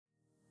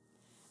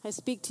I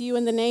speak to you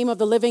in the name of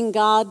the living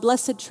God,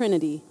 blessed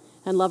Trinity,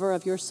 and lover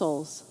of your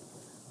souls.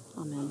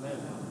 Amen. Amen.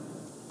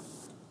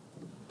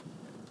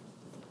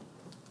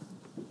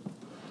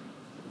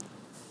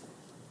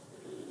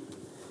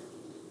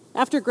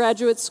 After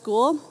graduate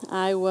school,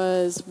 I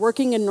was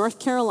working in North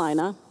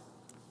Carolina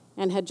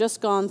and had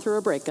just gone through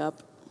a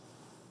breakup.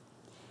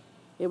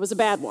 It was a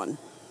bad one,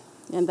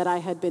 and that I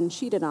had been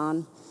cheated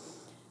on.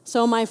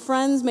 So my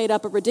friends made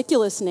up a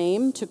ridiculous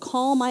name to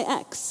call my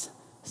ex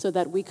so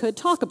that we could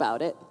talk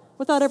about it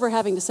without ever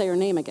having to say her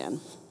name again.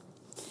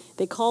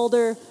 They called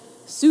her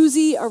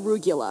Susie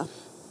Arugula.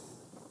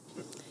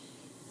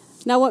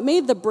 Now, what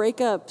made the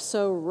breakup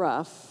so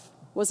rough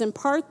was in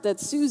part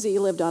that Susie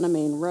lived on a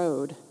main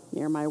road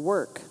near my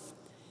work.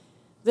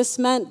 This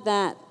meant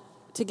that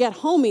to get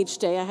home each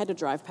day, I had to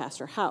drive past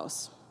her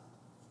house.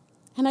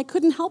 And I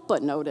couldn't help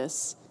but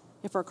notice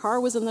if her car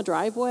was in the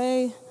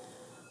driveway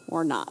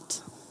or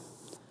not,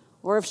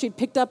 or if she'd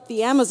picked up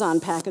the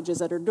Amazon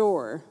packages at her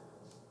door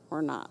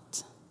or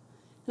not.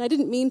 And I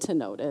didn't mean to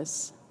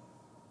notice,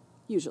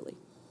 usually.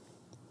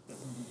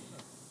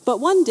 But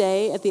one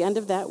day, at the end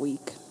of that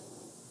week,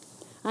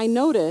 I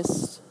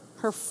noticed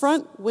her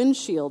front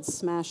windshield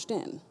smashed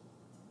in.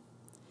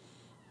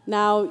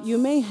 Now, you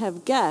may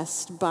have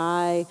guessed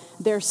by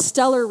their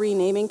stellar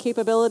renaming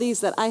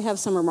capabilities that I have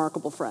some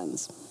remarkable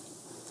friends.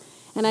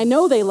 And I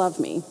know they love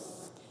me.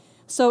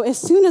 So as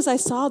soon as I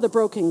saw the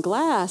broken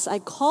glass, I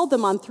called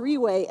them on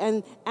three-way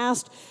and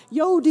asked,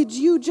 "Yo, did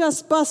you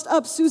just bust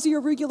up Susie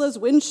Arugula's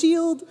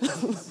windshield?"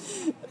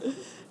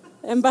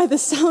 And by the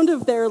sound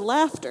of their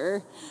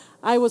laughter,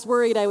 I was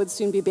worried I would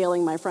soon be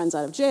bailing my friends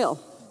out of jail.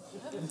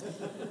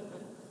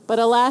 But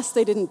alas,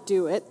 they didn't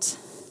do it.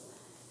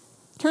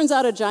 Turns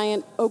out a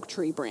giant oak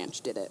tree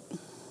branch did it.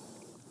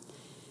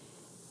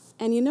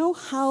 And you know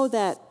how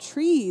that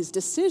tree's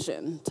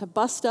decision to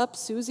bust up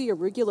Susie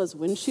Arugula's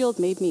windshield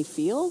made me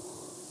feel?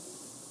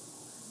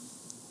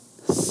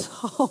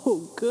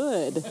 So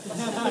good.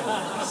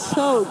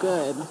 So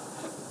good,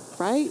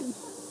 right?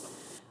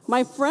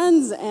 My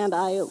friends and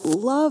I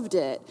loved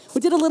it.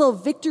 We did a little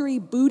victory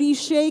booty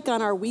shake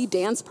on our wee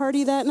dance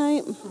party that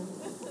night.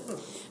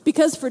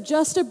 Because for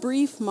just a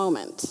brief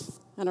moment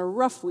and a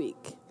rough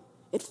week,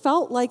 it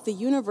felt like the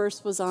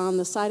universe was on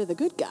the side of the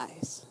good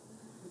guys.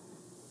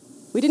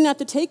 We didn't have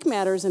to take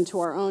matters into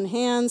our own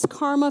hands.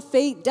 Karma,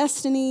 fate,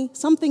 destiny,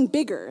 something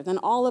bigger than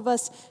all of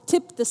us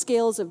tipped the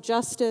scales of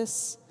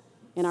justice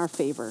in our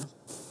favor.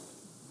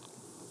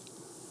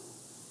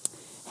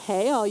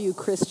 Hey, all you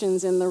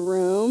Christians in the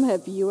room,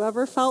 have you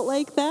ever felt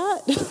like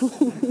that?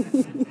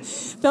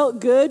 Felt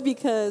good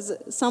because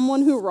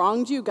someone who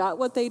wronged you got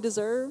what they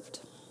deserved?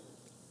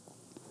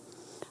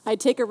 I'd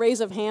take a raise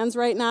of hands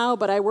right now,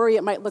 but I worry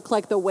it might look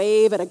like the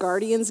wave at a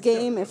Guardians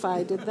game if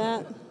I did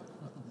that.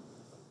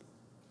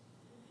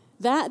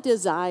 That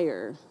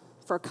desire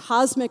for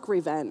cosmic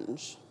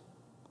revenge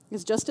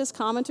is just as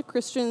common to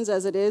Christians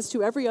as it is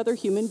to every other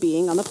human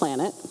being on the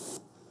planet.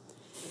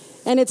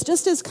 And it's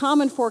just as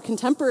common for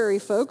contemporary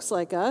folks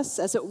like us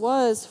as it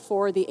was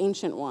for the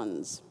ancient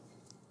ones.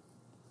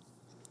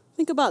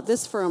 Think about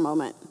this for a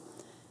moment.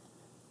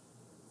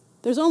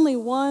 There's only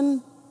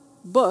one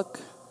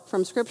book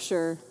from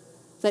Scripture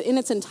that in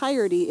its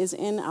entirety is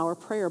in our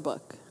prayer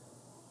book.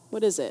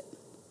 What is it?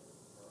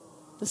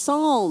 The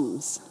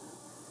Psalms.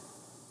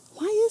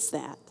 Why is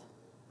that?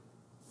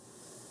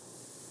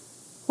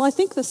 Well, I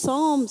think the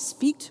Psalms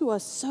speak to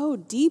us so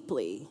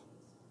deeply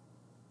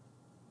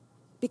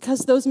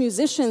because those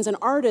musicians and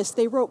artists,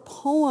 they wrote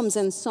poems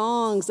and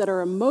songs that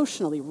are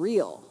emotionally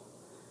real.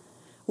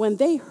 When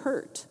they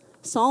hurt,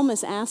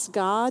 psalmists ask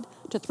God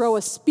to throw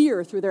a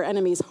spear through their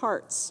enemies'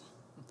 hearts.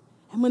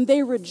 And when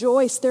they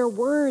rejoice, their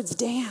words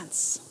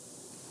dance.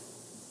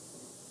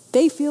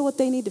 They feel what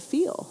they need to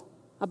feel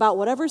about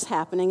whatever's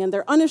happening, and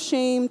they're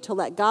unashamed to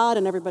let God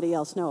and everybody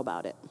else know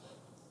about it.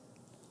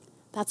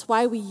 That's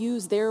why we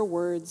use their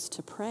words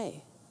to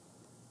pray,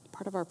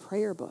 part of our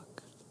prayer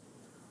book.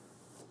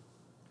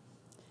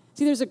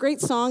 See, there's a great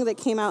song that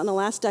came out in the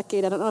last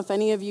decade. I don't know if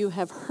any of you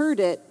have heard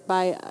it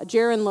by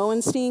Jaron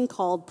Lowenstein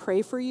called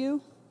Pray For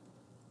You.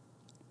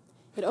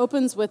 It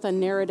opens with a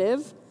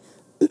narrative,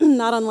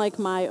 not unlike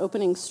my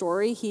opening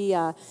story.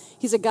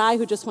 He's a guy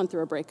who just went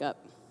through a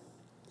breakup.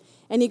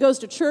 And he goes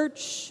to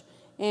church,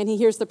 and he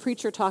hears the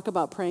preacher talk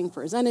about praying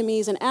for his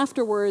enemies, and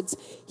afterwards,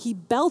 he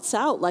belts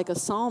out like a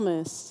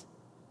psalmist.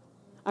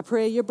 I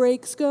pray your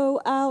brakes go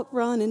out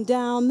running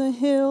down the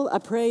hill. I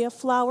pray a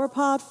flower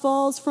pot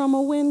falls from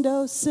a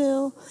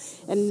windowsill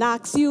and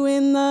knocks you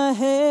in the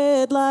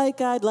head like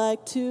I'd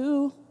like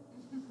to.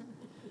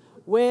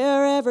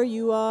 Wherever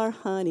you are,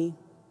 honey,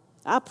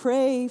 I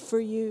pray for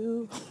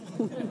you.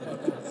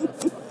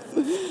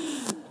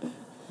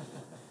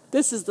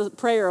 This is the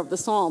prayer of the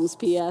Psalms,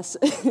 P.S.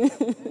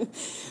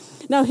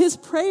 Now, his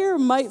prayer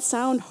might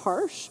sound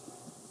harsh,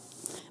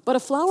 but a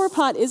flower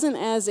pot isn't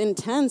as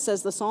intense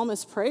as the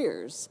psalmist's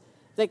prayers,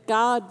 that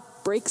God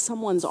breaks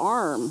someone's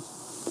arm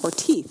or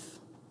teeth,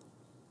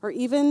 or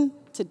even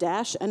to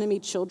dash enemy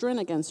children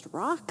against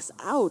rocks.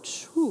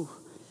 Ouch. Whew.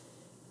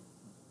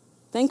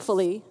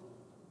 Thankfully,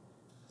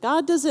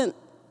 God doesn't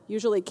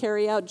usually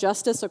carry out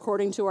justice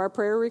according to our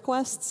prayer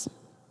requests.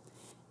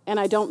 And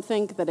I don't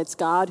think that it's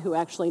God who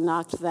actually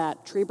knocked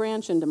that tree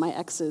branch into my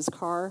ex's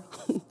car.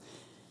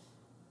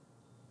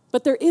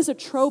 But there is a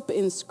trope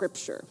in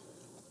Scripture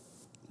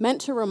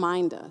meant to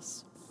remind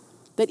us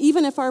that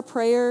even if our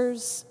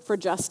prayers for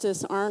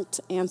justice aren't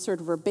answered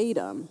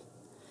verbatim,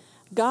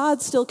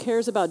 God still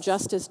cares about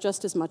justice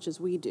just as much as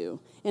we do.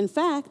 In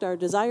fact, our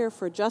desire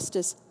for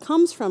justice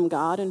comes from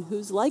God, in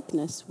whose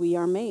likeness we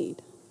are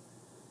made.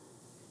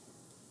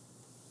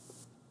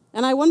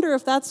 And I wonder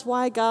if that's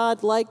why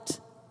God liked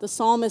the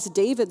psalmist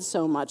David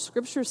so much.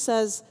 Scripture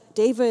says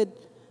David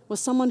was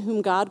someone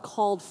whom God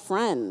called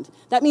friend.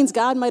 That means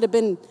God might have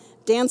been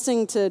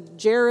dancing to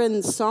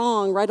Jaron's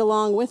song right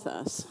along with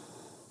us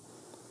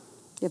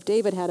if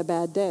David had a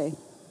bad day.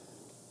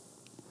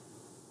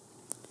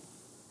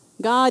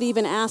 God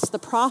even asked the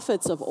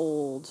prophets of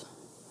old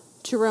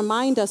to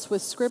remind us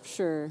with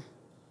Scripture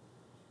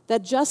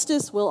that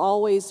justice will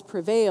always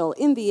prevail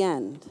in the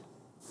end.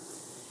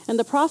 And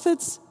the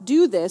prophets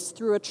do this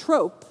through a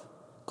trope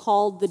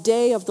called the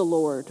day of the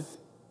Lord.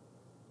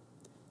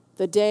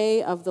 The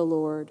day of the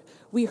Lord.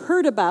 We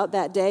heard about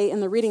that day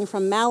in the reading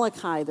from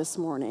Malachi this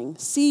morning.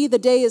 See, the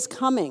day is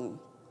coming,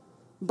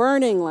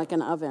 burning like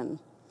an oven,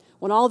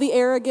 when all the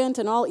arrogant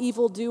and all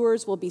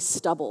evildoers will be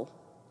stubble.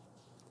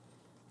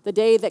 The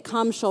day that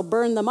comes shall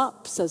burn them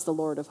up, says the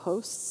Lord of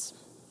hosts.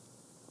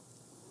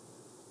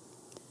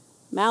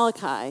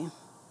 Malachi,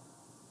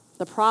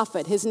 the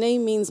prophet, his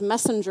name means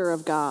messenger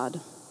of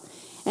God.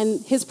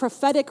 And his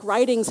prophetic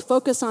writings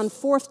focus on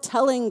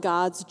forthtelling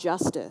God's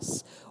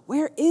justice.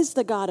 Where is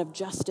the God of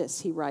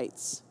justice, he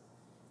writes.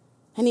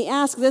 And he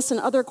asks this and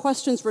other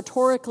questions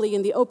rhetorically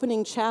in the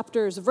opening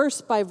chapters,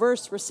 verse by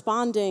verse,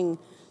 responding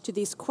to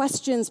these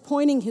questions,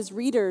 pointing his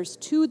readers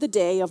to the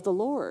day of the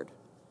Lord,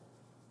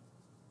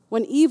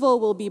 when evil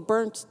will be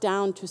burnt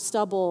down to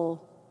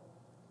stubble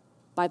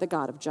by the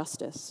God of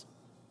justice.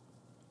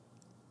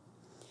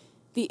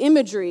 The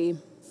imagery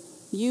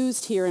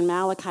used here in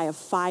Malachi of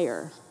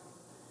fire.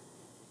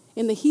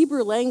 In the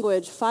Hebrew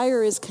language,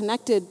 fire is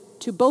connected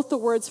to both the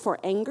words for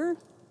anger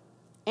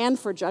and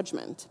for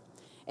judgment.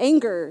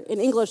 Anger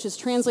in English is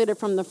translated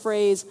from the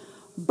phrase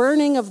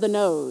burning of the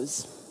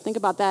nose. Think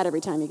about that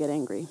every time you get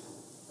angry.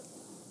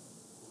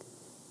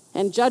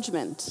 And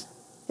judgment,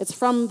 it's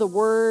from the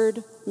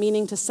word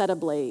meaning to set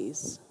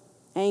ablaze.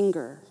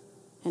 Anger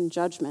and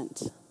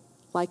judgment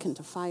likened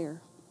to fire.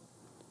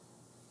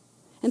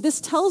 And this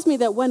tells me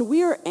that when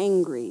we're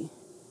angry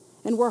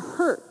and we're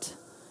hurt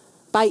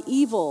by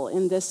evil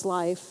in this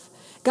life,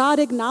 God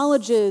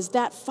acknowledges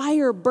that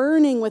fire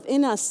burning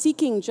within us,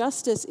 seeking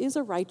justice, is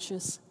a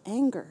righteous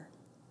anger.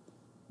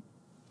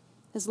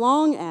 As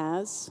long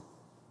as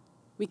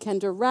we can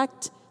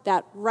direct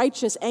that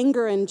righteous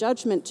anger and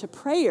judgment to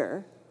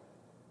prayer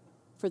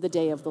for the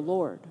day of the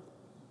Lord.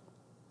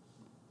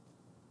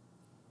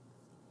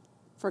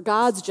 For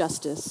God's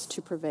justice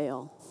to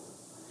prevail.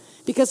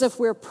 Because if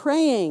we're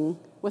praying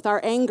with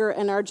our anger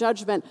and our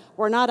judgment,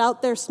 we're not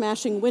out there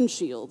smashing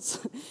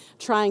windshields,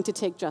 trying to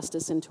take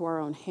justice into our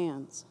own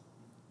hands.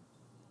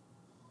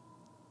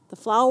 The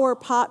flower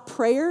pot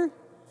prayer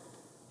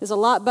is a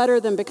lot better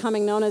than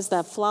becoming known as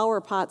that flower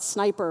pot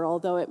sniper,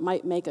 although it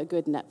might make a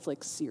good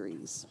Netflix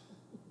series.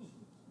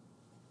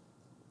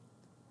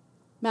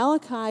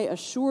 Malachi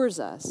assures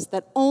us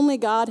that only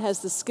God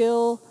has the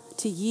skill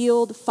to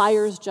yield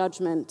fire's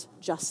judgment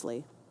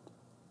justly.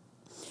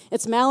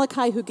 It's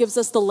Malachi who gives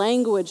us the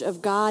language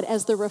of God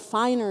as the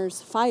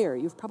refiner's fire.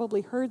 You've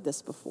probably heard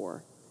this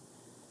before.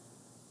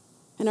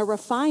 And a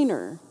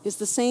refiner is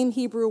the same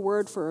Hebrew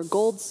word for a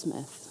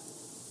goldsmith.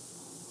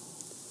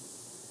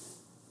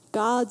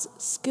 God's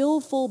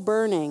skillful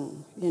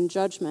burning in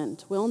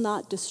judgment will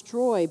not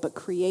destroy but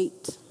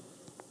create.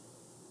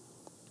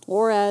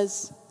 Or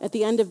as at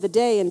the end of the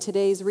day in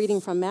today's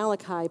reading from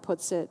Malachi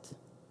puts it,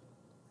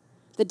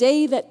 the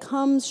day that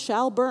comes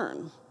shall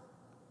burn,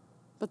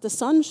 but the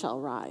sun shall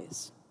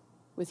rise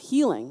with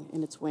healing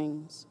in its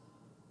wings.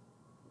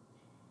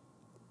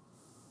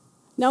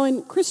 Now,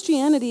 in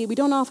Christianity, we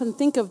don't often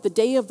think of the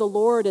day of the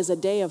Lord as a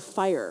day of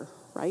fire,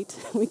 right?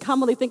 We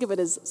commonly think of it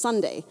as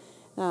Sunday.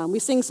 We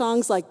sing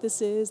songs like,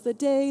 "This is the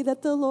day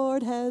that the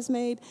Lord has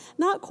made."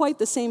 Not quite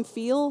the same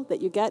feel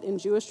that you get in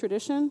Jewish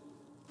tradition.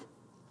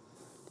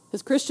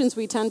 As Christians,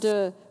 we tend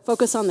to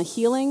focus on the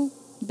healing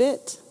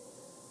bit,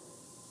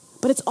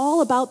 but it's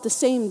all about the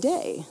same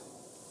day.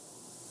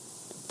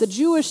 The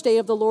Jewish day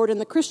of the Lord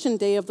and the Christian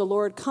day of the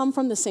Lord come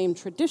from the same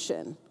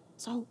tradition.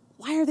 So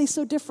why are they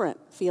so different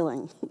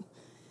feeling?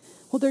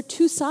 Well, they're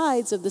two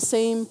sides of the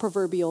same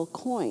proverbial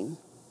coin.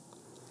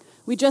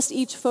 We just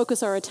each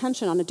focus our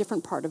attention on a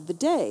different part of the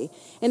day.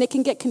 And it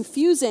can get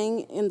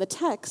confusing in the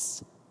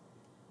text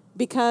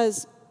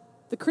because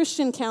the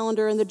Christian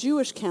calendar and the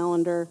Jewish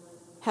calendar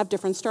have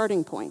different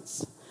starting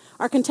points.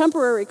 Our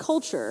contemporary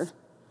culture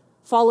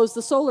follows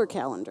the solar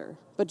calendar,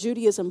 but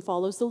Judaism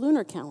follows the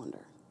lunar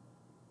calendar.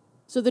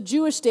 So the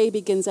Jewish day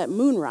begins at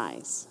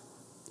moonrise,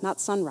 not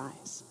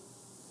sunrise.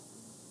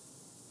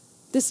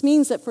 This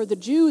means that for the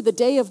Jew, the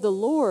day of the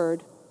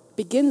Lord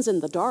begins in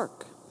the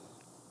dark.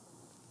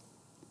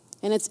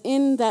 And it's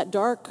in that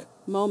dark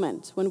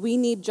moment when we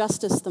need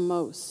justice the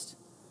most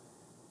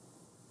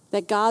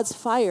that God's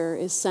fire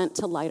is sent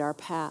to light our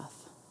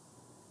path.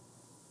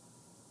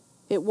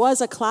 It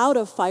was a cloud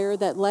of fire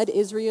that led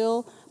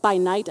Israel by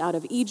night out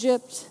of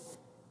Egypt,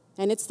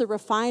 and it's the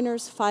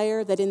refiner's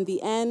fire that in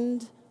the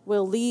end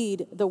will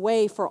lead the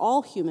way for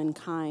all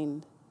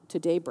humankind to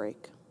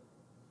daybreak.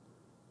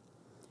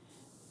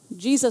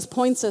 Jesus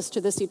points us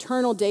to this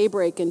eternal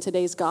daybreak in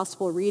today's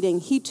gospel reading.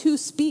 He too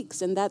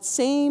speaks in that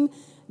same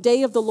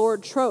day of the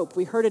Lord trope.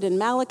 We heard it in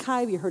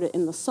Malachi, we heard it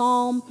in the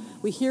Psalm,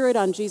 we hear it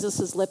on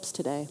Jesus' lips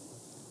today.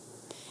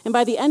 And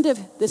by the end of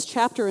this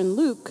chapter in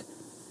Luke,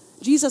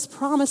 Jesus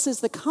promises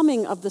the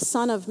coming of the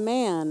Son of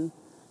Man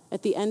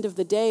at the end of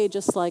the day,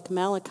 just like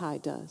Malachi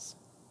does.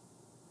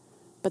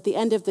 But the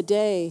end of the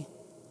day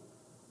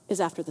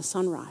is after the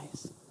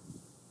sunrise.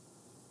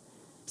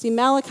 See,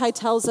 Malachi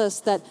tells us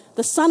that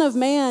the Son of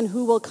Man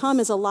who will come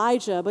is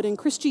Elijah, but in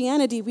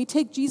Christianity, we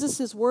take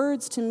Jesus'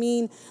 words to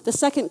mean the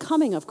second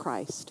coming of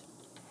Christ.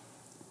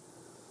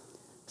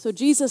 So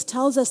Jesus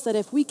tells us that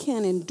if we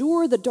can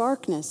endure the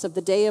darkness of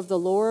the day of the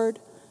Lord,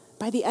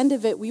 by the end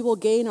of it, we will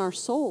gain our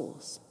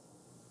souls.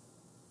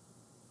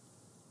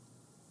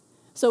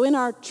 So in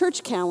our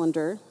church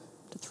calendar,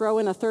 to throw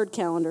in a third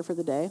calendar for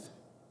the day,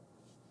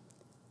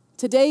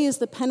 today is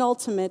the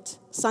penultimate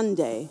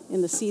Sunday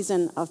in the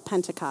season of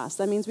Pentecost.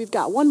 That means we've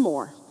got one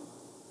more.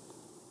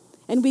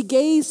 And we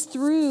gaze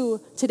through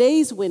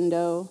today's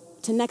window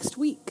to next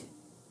week,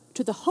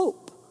 to the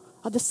hope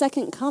of the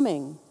second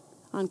coming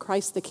on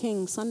Christ the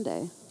King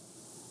Sunday.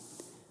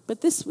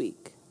 But this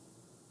week,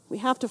 we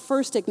have to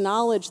first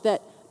acknowledge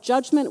that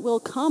judgment will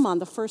come on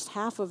the first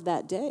half of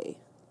that day.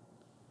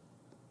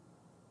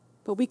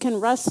 But we can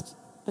rest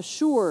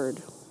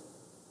assured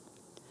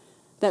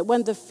that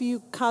when the few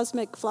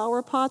cosmic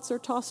flower pots are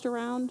tossed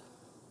around,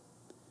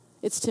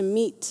 it's to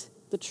meet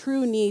the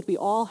true need we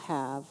all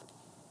have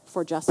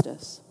for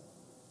justice.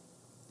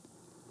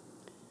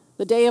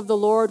 The day of the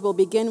Lord will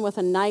begin with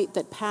a night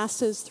that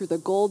passes through the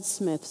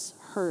goldsmith's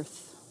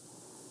hearth,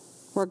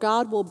 where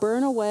God will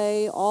burn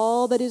away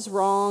all that is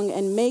wrong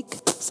and make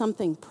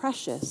something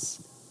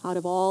precious out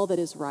of all that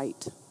is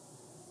right.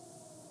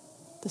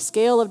 The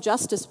scale of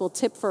justice will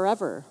tip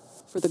forever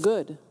for the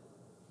good.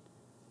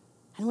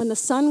 And when the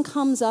sun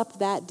comes up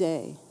that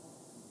day,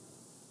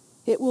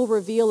 it will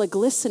reveal a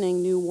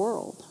glistening new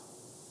world.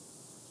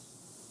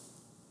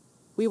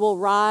 We will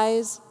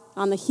rise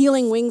on the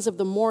healing wings of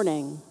the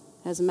morning,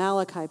 as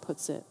Malachi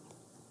puts it,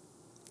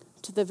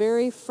 to the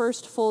very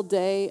first full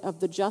day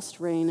of the just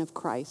reign of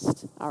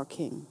Christ, our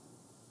King.